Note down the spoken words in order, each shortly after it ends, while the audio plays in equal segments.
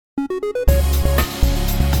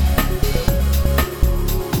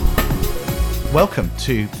Welcome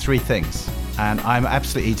to Three Things, and I'm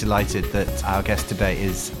absolutely delighted that our guest today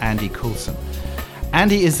is Andy Coulson.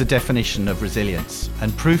 Andy is the definition of resilience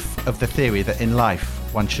and proof of the theory that in life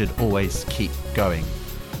one should always keep going.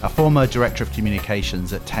 A former Director of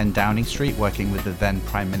Communications at 10 Downing Street, working with the then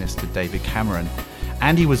Prime Minister David Cameron,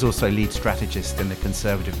 Andy was also lead strategist in the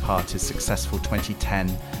Conservative Party's successful 2010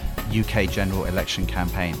 UK general election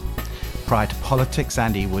campaign. Prior to politics,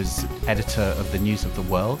 Andy was editor of the News of the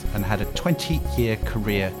World and had a 20-year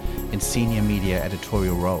career in senior media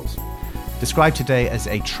editorial roles. Described today as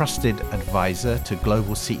a trusted advisor to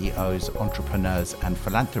global CEOs, entrepreneurs and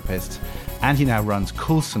philanthropists, Andy now runs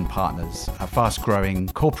Coulson Partners, a fast-growing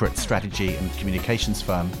corporate strategy and communications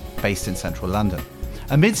firm based in central London.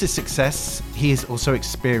 Amidst his success, he has also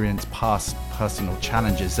experienced past personal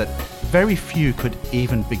challenges that very few could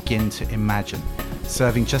even begin to imagine,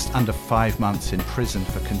 serving just under 5 months in prison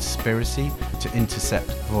for conspiracy to intercept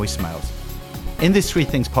voicemails. In this Three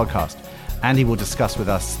Things podcast, Andy will discuss with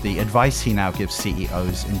us the advice he now gives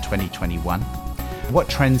CEOs in 2021, what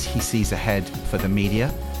trends he sees ahead for the media,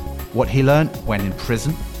 what he learned when in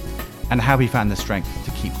prison, and how he found the strength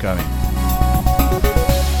to keep going.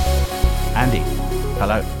 Andy,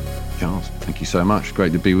 hello. Charles, thank you so much.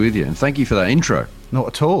 Great to be with you. And thank you for that intro. Not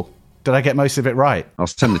at all. Did I get most of it right? I'll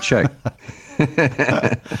send the check.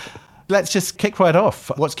 Let's just kick right off.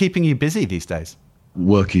 What's keeping you busy these days?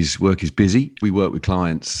 Work is busy. We work with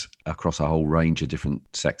clients across a whole range of different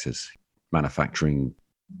sectors, manufacturing,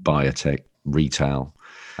 biotech, retail,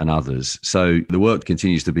 and others. So the work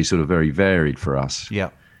continues to be sort of very varied for us. Yeah.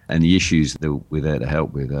 And the issues that we're there to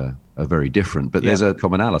help with are very different. But there's a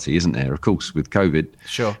commonality, isn't there? Of course, with COVID,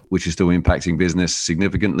 sure, which is still impacting business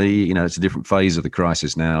significantly. You know, it's a different phase of the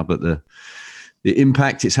crisis now, but the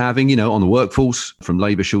impact it's having, you know, on the workforce, from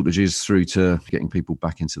labour shortages through to getting people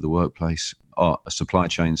back into the workplace, supply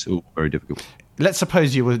chains, all very difficult. Let's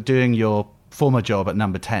suppose you were doing your former job at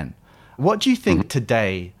Number 10. What do you think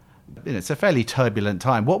today, it's a fairly turbulent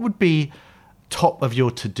time, what would be top of your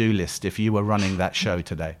to-do list if you were running that show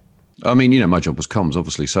today? I mean, you know, my job was comms,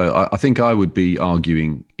 obviously. So I think I would be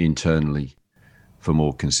arguing internally for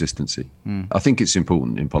more consistency. I think it's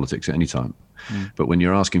important in politics at any time. But when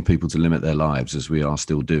you're asking people to limit their lives, as we are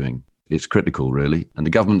still doing, it's critical, really. And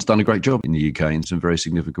the government's done a great job in the UK in some very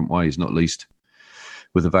significant ways, not least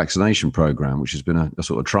with the vaccination programme, which has been a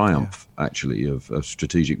sort of triumph, actually, of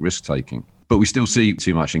strategic risk-taking. But we still see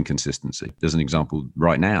too much inconsistency. There's an example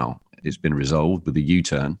right now. It's been resolved with a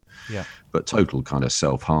U-turn, but total kind of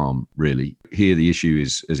self-harm, really. Here, the issue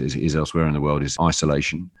is elsewhere in the world, is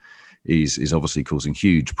isolation. Is obviously causing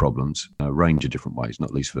huge problems, a range of different ways,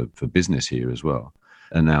 not least for business here as well.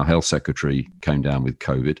 And now Health Secretary came down with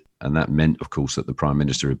COVID, and that meant, of course, that the Prime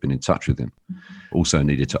Minister had been in touch with him. Also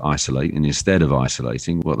needed to isolate, and instead of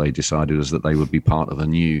isolating, what they decided was that they would be part of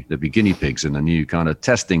they'd be guinea pigs in a new kind of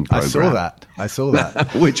testing program. I saw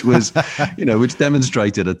that. which was, which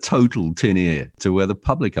demonstrated a total tin ear to where the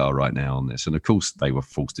public are right now on this. And of course, they were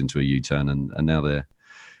forced into a U-turn, and now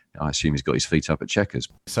I assume he's got his feet up at Chequers.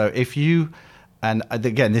 So if you, and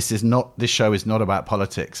again, this show is not about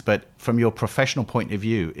politics, but from your professional point of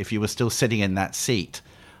view, if you were still sitting in that seat,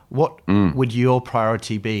 what would your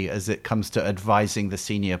priority be as it comes to advising the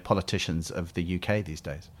senior politicians of the UK these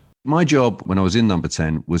days? My job when I was in Number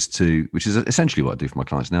 10 was which is essentially what I do for my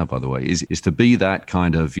clients now, by the way, is to be that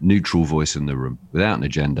kind of neutral voice in the room without an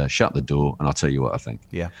agenda, shut the door, and I'll tell you what I think.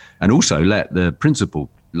 Yeah. And also let the principal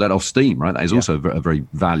let off steam, right? That is also a very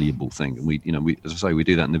valuable thing. And we, as I say, we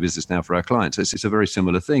do that in the business now for our clients. It's a very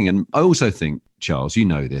similar thing. And I also think, Charles, you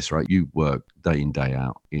know this, right? You work day in, day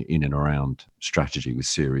out in and around strategy with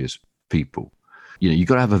serious people. You've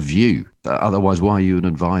got to have a view. Otherwise, why are you an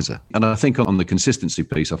advisor? And I think on the consistency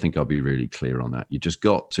piece, I think I'll be really clear on that. You just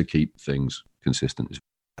got to keep things consistent.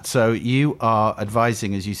 So you are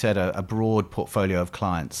advising, as you said, a broad portfolio of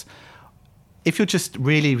clients. If you're just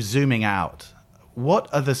really zooming out,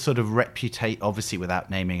 what are the sort of obviously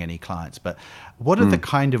without naming any clients, but what are the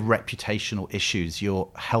kind of reputational issues you're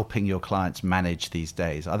helping your clients manage these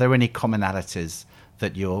days? Are there any commonalities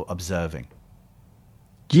that you're observing?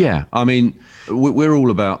 Yeah, I mean, we're all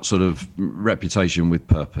about sort of reputation with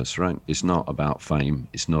purpose, right? It's not about fame.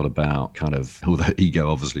 It's not about kind of, although ego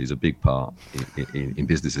obviously is a big part in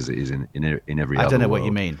business as it is in every other I don't know world. What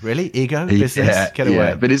you mean. Really? Ego? Business? Get away.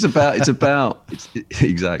 Yeah, but it's about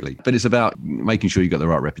exactly. But it's about making sure you've got the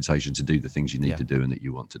right reputation to do the things you need to do and that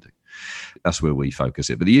you want to do. That's where we focus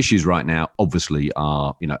it. But the issues right now obviously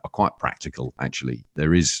are quite practical, actually.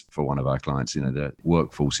 There is, for one of our clients, the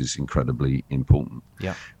workforce is incredibly important.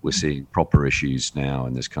 Yeah. We're seeing proper issues now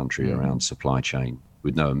in this country around supply chain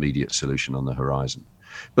with no immediate solution on the horizon.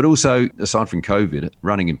 But also, aside from COVID,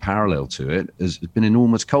 running in parallel to it has been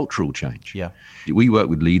enormous cultural change. Yeah. We work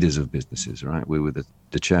with leaders of businesses, right? We're with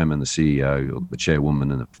the chairman, the CEO, or the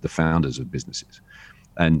chairwoman, and the founders of businesses.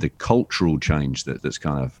 And the cultural change that's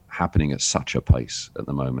kind of happening at such a pace at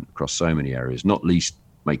the moment across so many areas, not least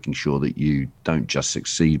making sure that you don't just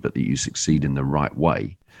succeed, but that you succeed in the right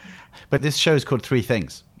way. But this show is called Three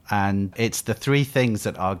Things. And it's the three things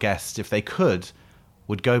that our guests, if they could,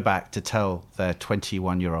 would go back to tell their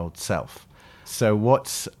 21-year-old self. So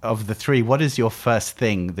what is your first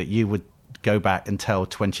thing that you would go back and tell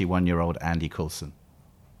 21-year-old Andy Coulson?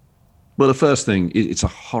 Well, the first thing, it's a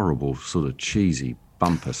horrible sort of cheesy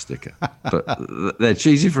bumper sticker, but they're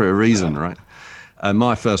cheesy for a reason, right? And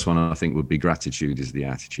my first one, I think, would be gratitude is the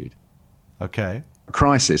attitude. Okay.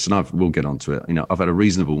 Crisis, and we'll get onto it. I've had a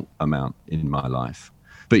reasonable amount in my life.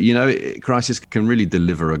 But, crisis can really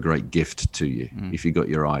deliver a great gift to you if you've got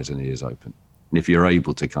your eyes and ears open, and if you're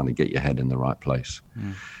able to kind of get your head in the right place.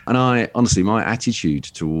 And honestly, my attitude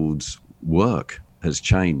towards work has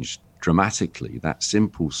changed dramatically. That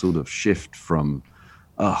simple sort of shift from,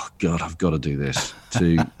 oh, God, I've got to do this,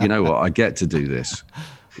 to, you know what, I get to do this.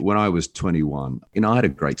 When I was 21, I had a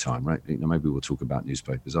great time, right? Maybe we'll talk about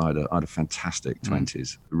newspapers. I had a fantastic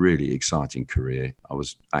 20s, really exciting career. I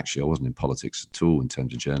wasn't in politics at all in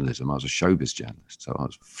terms of journalism. I was a showbiz journalist. So I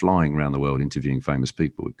was flying around the world interviewing famous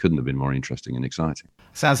people. It couldn't have been more interesting and exciting.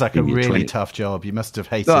 Sounds like a really tough job. You must have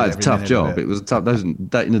hated it. It's a tough job. It was tough. Those in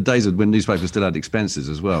the days when newspapers still had expenses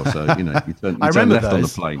as well. So, you turn left on the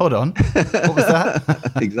plane. Hold on. What was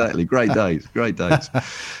that? Exactly. Great days.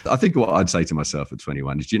 I think what I'd say to myself at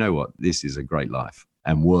 21 is, you know what? This is a great life,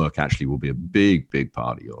 and work actually will be a big, big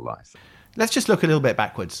part of your life. Let's just look a little bit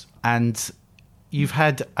backwards. And you've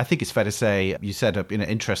had, I think it's fair to say, you said an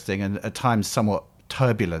interesting and at times somewhat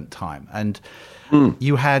turbulent time. And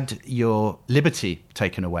you had your liberty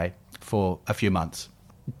taken away for a few months.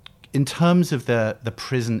 In terms of the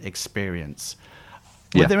prison experience,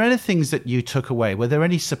 were there any things that you took away? Were there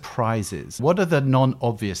any surprises? What are the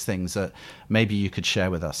non-obvious things that maybe you could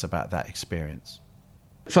share with us about that experience?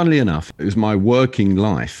 Funnily enough, it was my working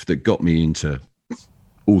life that got me into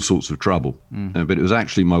all sorts of trouble. But it was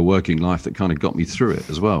actually my working life that kind of got me through it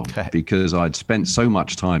as well, because I'd spent so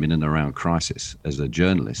much time in and around crisis as a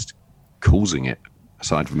journalist, causing it,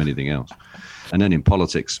 aside from anything else. And then in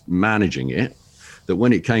politics, managing it, that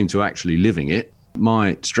when it came to actually living it,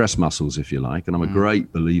 my stress muscles, if you like, and I'm a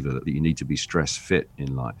great believer that you need to be stress fit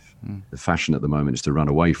in life. The fashion at the moment is to run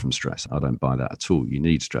away from stress. I don't buy that at all. You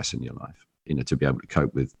need stress in your life, to be able to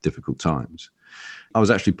cope with difficult times. I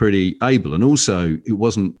was actually pretty able. And also, it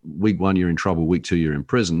wasn't week 1, you're in trouble, week 2, you're in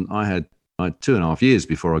prison. I had 2.5 years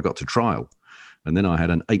before I got to trial. And then I had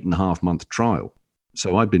an 8.5 month trial.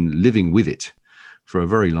 So I'd been living with it for a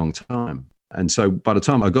very long time. And so by the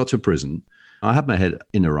time I got to prison, I had my head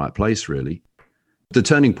in the right place, really. The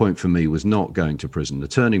turning point for me was not going to prison. The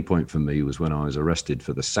turning point for me was when I was arrested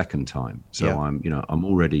for the second time. So I'm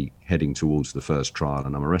already heading towards the first trial,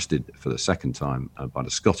 and I'm arrested for the second time by the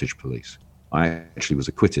Scottish police. I actually was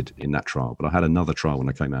acquitted in that trial, but I had another trial when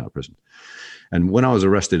I came out of prison. And when I was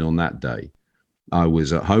arrested on that day, I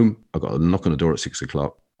was at home. I got a knock on the door at 6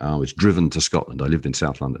 o'clock. I was driven to Scotland. I lived in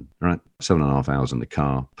South London, right? 7.5 hours in the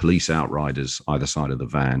car, police outriders either side of the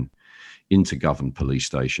van, into Govan police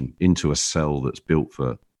station, into a cell that's built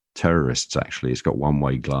for terrorists, actually. It's got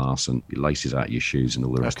one-way glass and it laces out your shoes and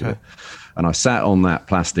all the rest of it. And I sat on that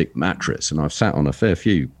plastic mattress, and I've sat on a fair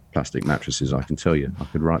few plastic mattresses, I can tell you. I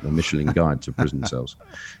could write the Michelin guide to prison cells.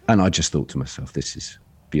 And I just thought to myself, this is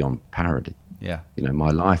beyond parody. Yeah.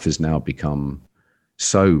 My life has now become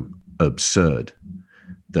so absurd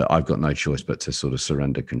that I've got no choice but to sort of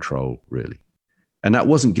surrender control, really. And that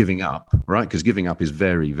wasn't giving up, right? Because giving up is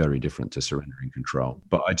very, very different to surrendering control.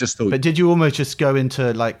 But I just thought... But did you almost just go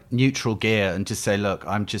into like neutral gear and just say, look,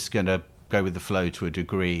 I'm just going to go with the flow to a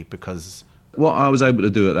degree because... What I was able to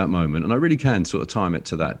do at that moment, and I really can sort of time it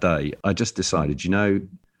to that day, I just decided,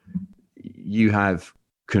 you have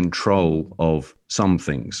control of some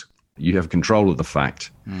things. You have control of the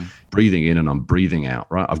fact, breathing in and I'm breathing out,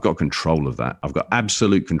 right? I've got control of that. I've got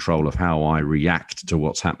absolute control of how I react to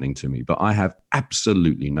what's happening to me, but I have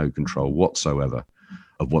absolutely no control whatsoever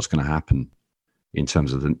of what's going to happen in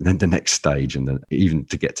terms of the next stage and even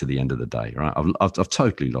to get to the end of the day, right? I've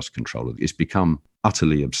totally lost control of it. It's become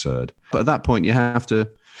utterly absurd. But at that point, you have to,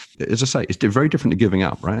 as I say, it's very different to giving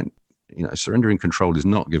up, right? Surrendering control is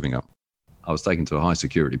not giving up. I was taken to a high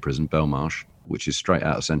security prison, Belmarsh, which is straight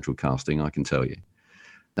out of central casting, I can tell you.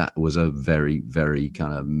 That was a very, very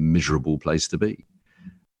kind of miserable place to be.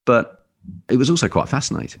 But it was also quite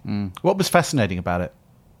fascinating. What was fascinating about it?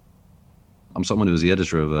 I'm someone who was the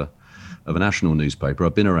editor of a national newspaper.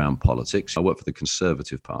 I've been around politics. I work for the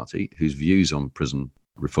Conservative Party, whose views on prison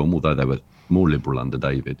reform, although they were more liberal under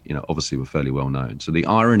David, obviously were fairly well known. So the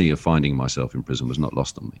irony of finding myself in prison was not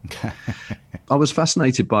lost on me. I was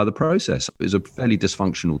fascinated by the process. It was a fairly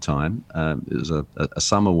dysfunctional time. It was a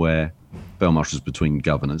summer where Belmarsh was between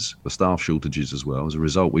governors, the staff shortages as well. As a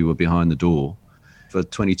result, we were behind the door for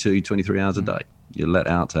 22, 23 hours a day. You're let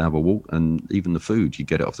out to have a walk, and even the food, you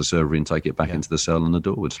get it off the server and take it back into the cell and the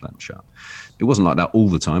door would slam shut. It wasn't like that all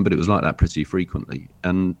the time, but it was like that pretty frequently.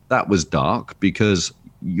 And that was dark because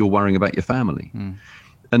you're worrying about your family.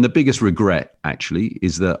 And the biggest regret, actually,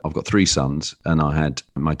 is that I've got 3 sons, and I had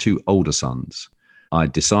my 2 older sons. I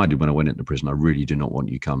decided when I went into prison, I really do not want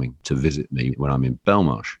you coming to visit me when I'm in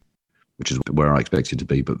Belmarsh, which is where I expected to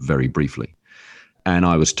be, but very briefly. And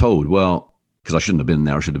I was told, well, because I shouldn't have been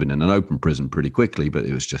there. I should have been in an open prison pretty quickly, but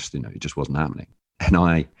it was just, it just wasn't happening. And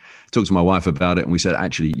I talked to my wife about it, and we said,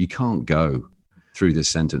 actually, you can't go through this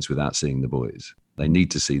sentence without seeing the boys. They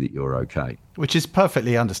need to see that you're okay. Which is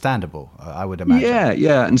perfectly understandable, I would imagine.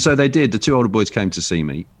 Yeah. And so they did. The 2 older boys came to see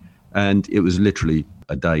me, and it was literally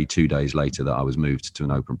a day, 2 days later that I was moved to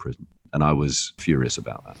an open prison. And I was furious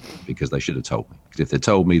about that because they should have told me. Because if they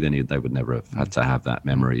told me, then they would never have had to have that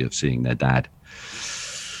memory of seeing their dad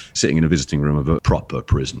sitting in a visiting room of a proper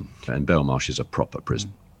prison. And Belmarsh is a proper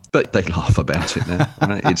prison. But they laugh about it now.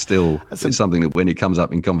 Right? It's still it's something that when it comes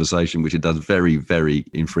up in conversation, which it does very, very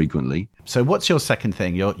infrequently. So what's your second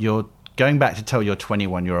thing? You're going back to tell your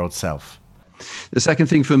 21-year-old self. The second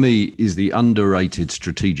thing for me is the underrated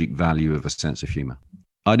strategic value of a sense of humour.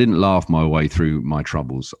 I didn't laugh my way through my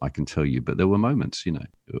troubles, I can tell you, but there were moments,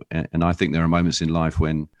 and I think there are moments in life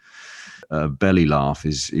when a belly laugh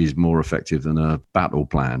is more effective than a battle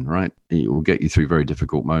plan, right? It will get you through very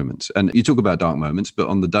difficult moments. And you talk about dark moments, but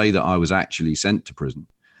on the day that I was actually sent to prison,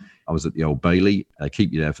 I was at the Old Bailey. They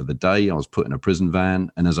keep you there for the day. I was put in a prison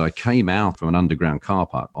van. And as I came out from an underground car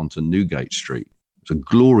park onto Newgate Street, it was a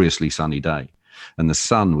gloriously sunny day. And the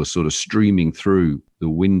sun was sort of streaming through the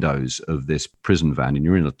windows of this prison van. And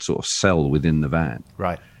you're in a sort of cell within the van.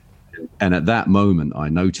 Right. And at that moment, I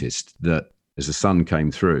noticed that as the sun came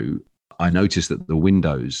through, I noticed that the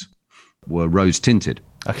windows were rose tinted.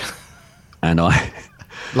 Okay. And I...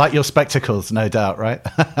 Like your spectacles, no doubt, right?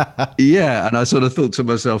 Yeah. And I sort of thought to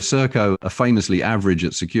myself, Serco are famously average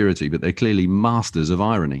at security, but they're clearly masters of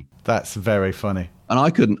irony. That's very funny. And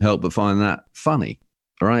I couldn't help but find that funny,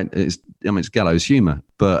 right? It's gallows humor,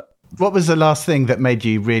 but... What was the last thing that made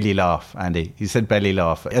you really laugh, Andy? You said belly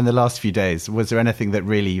laugh. In the last few days, was there anything that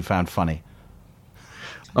really you found funny?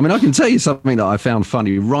 I can tell you something that I found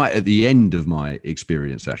funny right at the end of my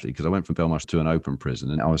experience, actually, because I went from Belmarsh to an open prison,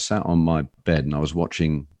 and I was sat on my bed and I was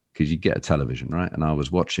watching, because you get a television, right? And I was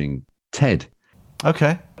watching Ted.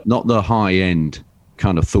 Okay. Not the high-end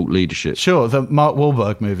kind of thought leadership. Sure, the Mark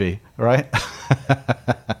Wahlberg movie, right?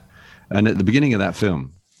 And at the beginning of that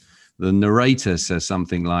film, the narrator says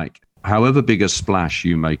something like, however big a splash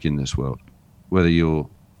you make in this world, whether you're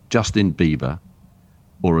Justin Bieber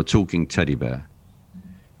or a talking teddy bear,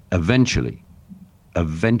 eventually,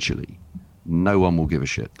 no one will give a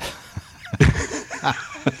shit.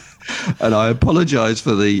 And I apologize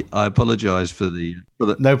for the.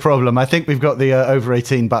 No problem. I think we've got the over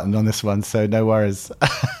 18 button on this one, so no worries.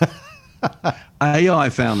 I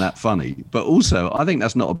found that funny, but also I think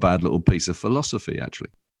that's not a bad little piece of philosophy, actually,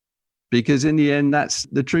 because in the end, that's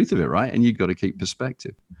the truth of it, right? And you've got to keep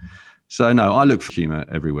perspective. So no, I look for humour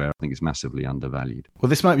everywhere. I think it's massively undervalued. Well,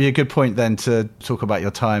 this might be a good point then to talk about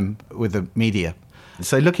your time with the media.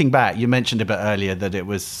 So looking back, you mentioned a bit earlier that it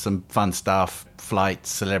was some fun stuff,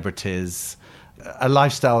 flights, celebrities, a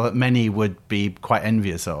lifestyle that many would be quite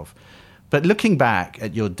envious of. But looking back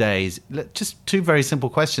at your days, just 2 very simple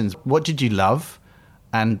questions. What did you love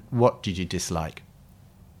and what did you dislike?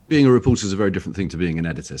 Being a reporter is a very different thing to being an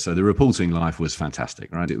editor. So the reporting life was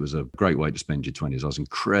fantastic, right? It was a great way to spend your 20s. I was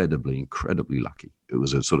incredibly lucky. It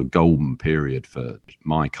was a sort of golden period for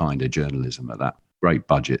my kind of journalism at that. Great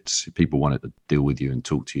budgets. People wanted to deal with you and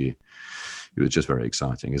talk to you. It was just very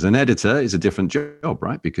exciting. As an editor, it's a different job,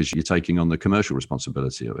 right? Because you're taking on the commercial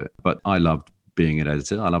responsibility of it. But I loved being an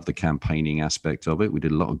editor. I loved the campaigning aspect of it. We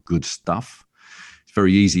did a lot of good stuff. It's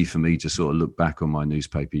very easy for me to sort of look back on my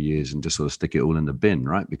newspaper years and just sort of stick it all in the bin,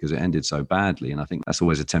 right? Because it ended so badly. And I think that's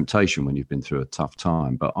always a temptation when you've been through a tough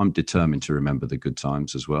time. But I'm determined to remember the good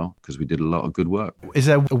times as well, because we did a lot of good work. Is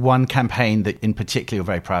there one campaign that in particular you're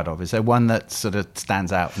very proud of? Is there one that sort of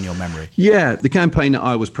stands out in your memory? Yeah, the campaign that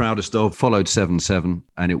I was proudest of followed 7/7,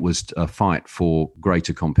 and it was a fight for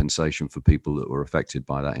greater compensation for people that were affected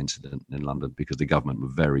by that incident in London, because the government were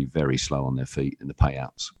very, very slow on their feet in the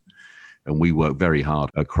payouts. And we worked very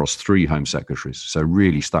hard across 3 Home Secretaries. So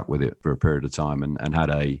really stuck with it for a period of time and had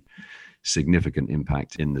a significant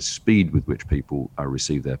impact in the speed with which people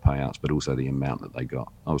received their payouts, but also the amount that they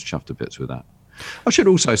got. I was chuffed to bits with that. I should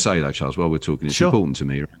also say, though, Charles, while we're talking, it's important to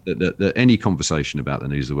me that any conversation about the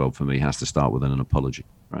news of the world for me has to start with an apology,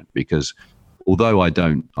 right? Because although I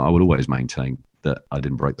will always maintain that I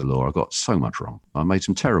didn't break the law. I got so much wrong. I made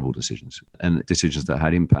some terrible decisions and decisions that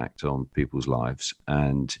had impact on people's lives,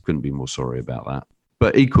 and couldn't be more sorry about that.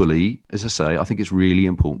 But equally, as I say, I think it's really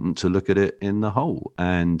important to look at it in the whole.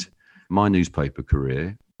 And my newspaper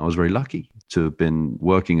career, I was very lucky to have been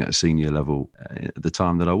working at a senior level at the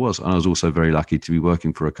time that I was. And I was also very lucky to be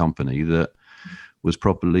working for a company that was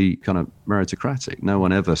properly kind of meritocratic. No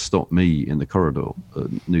one ever stopped me in the corridor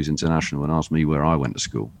at News International and asked me where I went to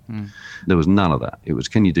school. There was none of that. It was,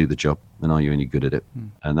 can you do the job and are you any good at it?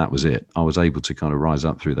 And that was it. I was able to kind of rise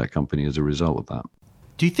up through that company as a result of that.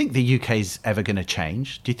 Do you think the UK is ever going to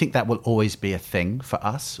change? Do you think that will always be a thing for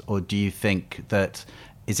us? Or do you think that,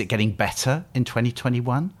 is it getting better in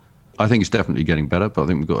 2021? I think it's definitely getting better, but I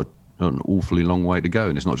think we've got an awfully long way to go.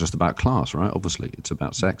 And it's not just about class, right? Obviously, it's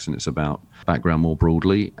about sex and it's about background more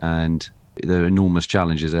broadly. And there are enormous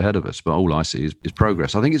challenges ahead of us. But all I see is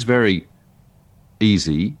progress. I think it's very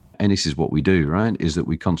easy, and this is what we do, right, is that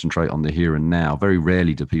we concentrate on the here and now. Very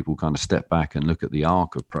rarely do people kind of step back and look at the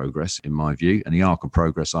arc of progress, in my view. And the arc of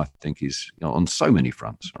progress, I think, is on so many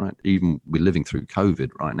fronts, right? Even we're living through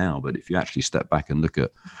COVID right now. But if you actually step back and look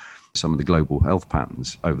at some of the global health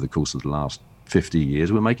patterns over the course of the last 50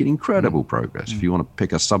 years, we're making incredible progress. If you want to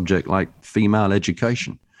pick a subject like female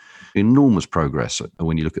education, enormous progress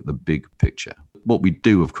when you look at the big picture. What we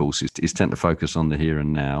do, of course, is tend to focus on the here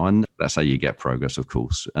and now. And that's how you get progress, of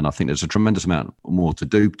course. And I think there's a tremendous amount more to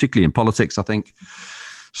do, particularly in politics, I think.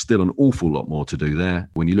 Still an awful lot more to do there.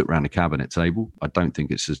 When you look around the cabinet table, I don't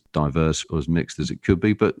think it's as diverse or as mixed as it could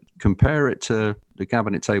be, but compare it to the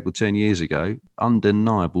cabinet table 10 years ago,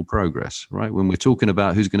 undeniable progress, right? When we're talking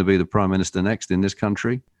about who's going to be the prime minister next in this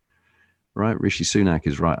country, right? Rishi Sunak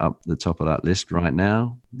is right up the top of that list right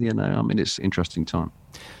now. You know, I mean, it's an interesting time.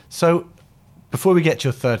 So before we get to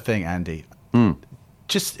your third thing, Andy,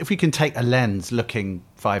 just if we can take a lens looking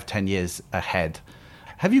 5-10 years ahead,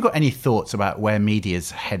 have you got any thoughts about where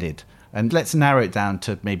media's headed? And let's narrow it down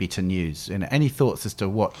to maybe to news. You know, any thoughts as to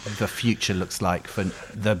what the future looks like for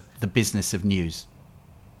the business of news?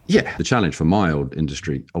 Yeah, the challenge for my old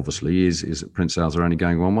industry, obviously, is that print sales are only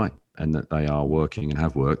going one way, and that they are working and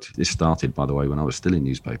have worked. This started, by the way, when I was still in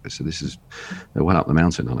newspapers. So this is well up the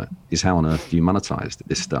mountain on it. Is how on earth do you monetize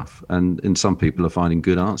this stuff? And some people are finding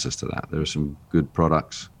good answers to that. There are some good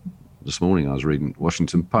products. This morning I was reading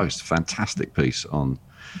Washington Post, fantastic piece on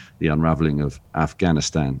the unraveling of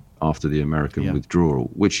Afghanistan after the American withdrawal,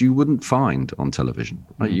 which you wouldn't find on television.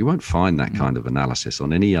 Right? You won't find that kind of analysis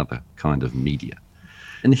on any other kind of media.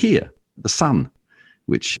 And here, The Sun,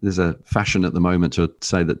 which there's a fashion at the moment to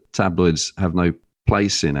say that tabloids have no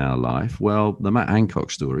place in our life. Well, the Matt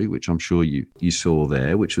Hancock story, which I'm sure you saw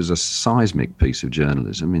there, which was a seismic piece of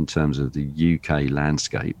journalism in terms of the UK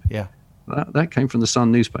landscape. Yeah. That came from the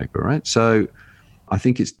Sun newspaper, right? So I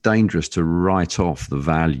think it's dangerous to write off the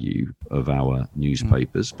value of our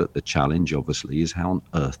newspapers, but the challenge, obviously, is how on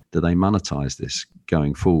earth do they monetize this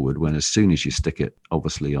going forward when as soon as you stick it,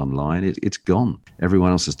 obviously, online, it's gone.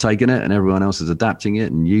 Everyone else has taken it and everyone else is adapting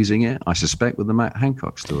it and using it. I suspect with the Matt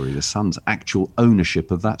Hancock story, the Sun's actual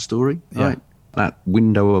ownership of that story, right? That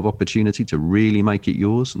window of opportunity to really make it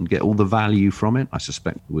yours and get all the value from it, I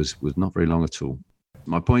suspect was not very long at all.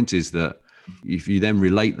 My point is that if you then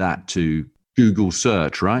relate that to Google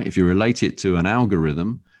search, right? If you relate it to an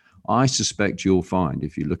algorithm, I suspect you'll find,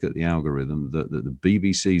 if you look at the algorithm, that the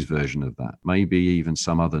BBC's version of that, maybe even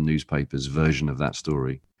some other newspaper's version of that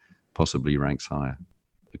story, possibly ranks higher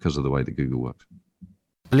because of the way that Google works.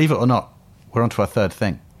 Believe it or not, we're on to our third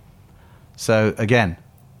thing. So again,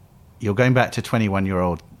 you're going back to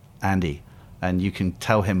 21-year-old Andy, and you can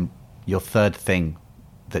tell him your third thing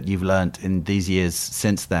that you've learned in these years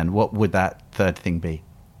since then. What would that third thing be?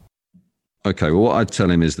 Okay, well, what I'd tell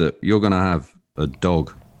him is that you're going to have a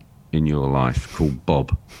dog in your life called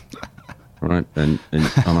Bob, right? And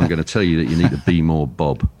I'm going to tell you that you need to be more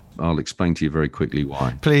Bob. I'll explain to you very quickly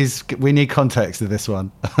why. Please, we need context to this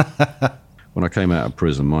one. When I came out of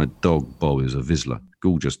prison, my dog Bob is a Vizsla,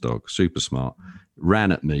 gorgeous dog, super smart,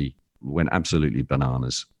 ran at me, went absolutely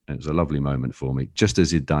bananas. It was a lovely moment for me, just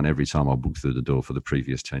as he'd done every time I walked through the door for the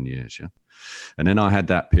previous 10 years. Yeah. And then I had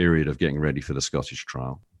that period of getting ready for the Scottish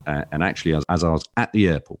trial. And actually, as I was at the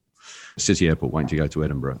airport, City Airport, waiting to go to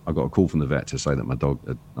Edinburgh. I got a call from the vet to say that my dog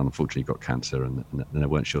had unfortunately got cancer, and they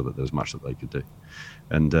weren't sure that there was much that they could do.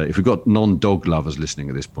 And if we've got non-dog lovers listening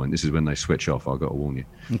at this point, this is when they switch off. I've got to warn you.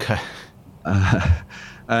 Okay.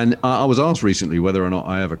 And I was asked recently whether or not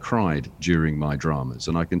I ever cried during my dramas.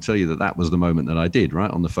 And I can tell you that was the moment that I did, right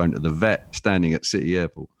on the phone to the vet standing at City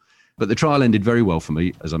Airport. But the trial ended very well for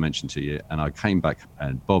me, as I mentioned to you. And I came back,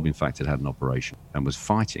 and Bob, in fact, had had an operation and was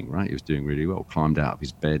fighting, right? He was doing really well, climbed out of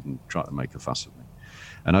his bed and tried to make a fuss of me.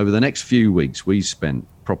 And over the next few weeks, we spent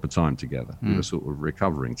proper time together. We were sort of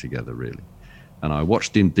recovering together, really. And I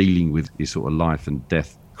watched him dealing with his sort of life and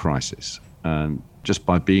death crisis. And just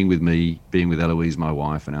by being with me, being with Eloise, my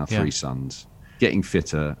wife, and our three sons, getting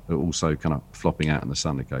fitter, but also kind of flopping out in the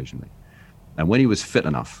sun occasionally. And when he was fit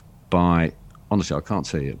enough, honestly, I can't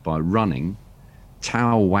tell you, by running,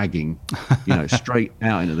 towel wagging, straight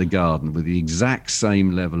out into the garden with the exact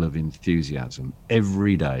same level of enthusiasm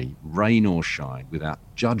every day, rain or shine, without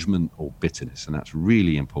judgment or bitterness. And that's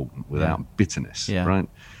really important, without bitterness, right?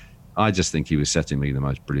 I just think he was setting me the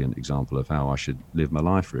most brilliant example of how I should live my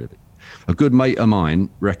life, really. A good mate of mine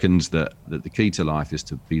reckons that the key to life is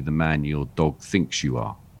to be the man your dog thinks you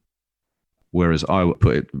are. Whereas I would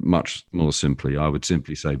put it much more simply. I would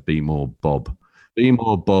simply say, be more Bob. Be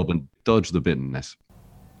more Bob and dodge the bitterness.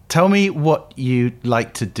 Tell me what you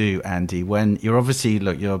like to do, Andy, when you're obviously,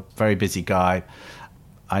 you're a very busy guy.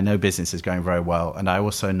 I know business is going very well. And I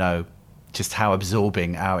also know just how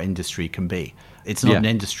absorbing our industry can be. It's not an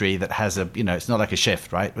industry that has it's not like a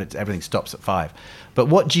shift, right? Everything stops at 5. But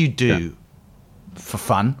what do you do for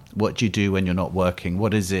fun? What do you do when you're not working?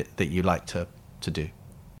 What is it that you like to do?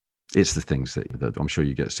 It's the things that I'm sure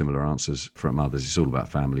you get similar answers from others. It's all about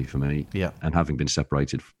family for me. Yeah. And having been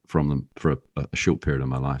separated from them for a short period of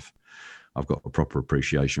my life, I've got a proper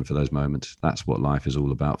appreciation for those moments. That's what life is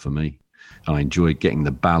all about for me. I enjoy getting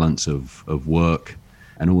the balance of work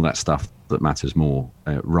and all that stuff that matters more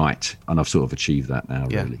right. And I've sort of achieved that now,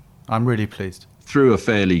 really. I'm really pleased. Through a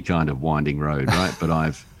fairly kind of winding road, right? But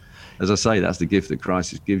as I say, that's the gift that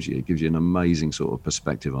crisis gives you. It gives you an amazing sort of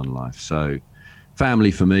perspective on life. So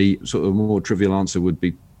family for me, sort of a more trivial answer would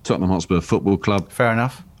be Tottenham Hotspur Football Club. Fair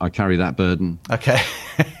enough. I carry that burden. Okay.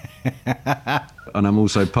 And I'm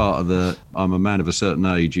also I'm a man of a certain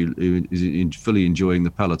age who is fully enjoying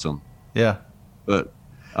the peloton. Yeah. But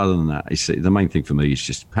other than that, the main thing for me is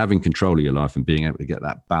just having control of your life and being able to get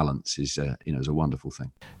that balance is a wonderful thing.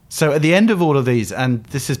 So at the end of all of these, and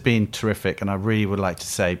this has been terrific, and I really would like to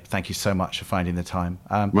say thank you so much for finding the time.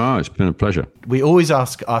 It's been a pleasure. We always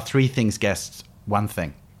ask our 3 things guests one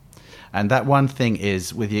thing. And that one thing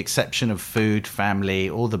is, with the exception of food, family,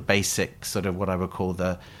 all the basic sort of what I would call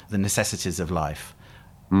the necessities of life.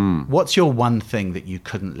 What's your one thing that you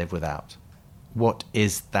couldn't live without? What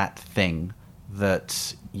is that thing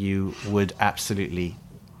that you would absolutely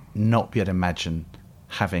not be able to imagine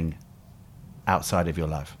having outside of your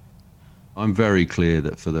life? I'm very clear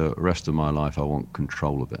that for the rest of my life, I want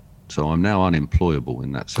control of it. So I'm now unemployable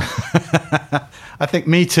in that sense. I think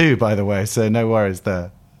me too, by the way, so no worries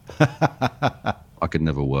there. I could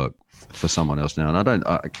never work for someone else now. And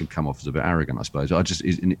I could come off as a bit arrogant, I suppose.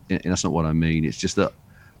 That's not what I mean. It's just that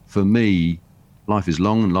for me, life is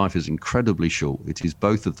long and life is incredibly short. It is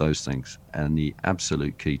both of those things. And the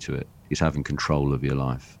absolute key to it is having control of your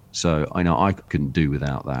life. So I know I couldn't do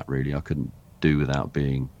without that, really. I couldn't do without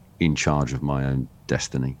being in charge of my own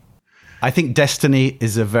destiny. I think destiny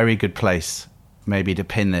is a very good place maybe to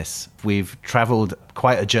pin this. We've traveled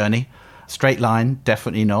quite a journey. Straight line,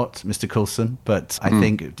 definitely not, Mr. Coulson, but I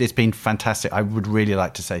think it's been fantastic. I would really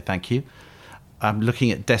like to say thank you. I'm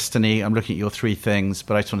looking at destiny, I'm looking at your 3 things,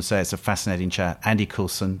 but I just want to say it's a fascinating chat. Andy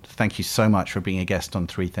Coulson, thank you so much for being a guest on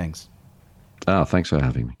 3 Things. Thanks for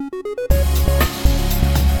having me.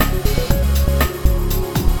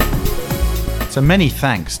 So many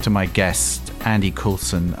thanks to my guest, Andy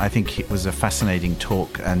Coulson. I think it was a fascinating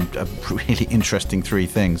talk and a really interesting 3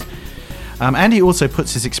 things. Andy also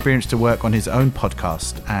puts his experience to work on his own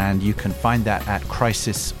podcast, and you can find that at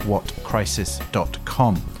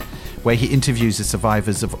crisiswhatcrisis.com, where he interviews the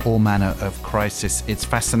survivors of all manner of crisis. It's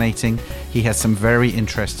fascinating. He has some very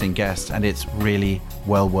interesting guests, and it's really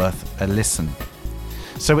well worth a listen.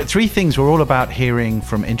 So at 3 Things, we're all about hearing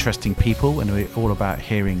from interesting people, and we're all about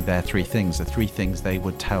hearing their 3 things, the 3 things they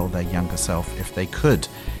would tell their younger self if they could.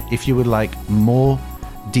 If you would like more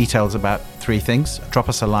details about 3 Things, drop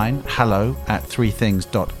us a line,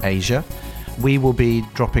 hello@3things.asia. We will be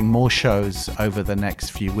dropping more shows over the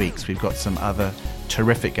next few weeks. We've got some other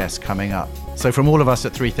terrific guests coming up. So from all of us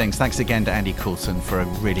at 3 Things, thanks again to Andy Coulson for a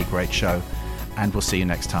really great show, and we'll see you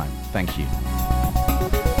next time. Thank you.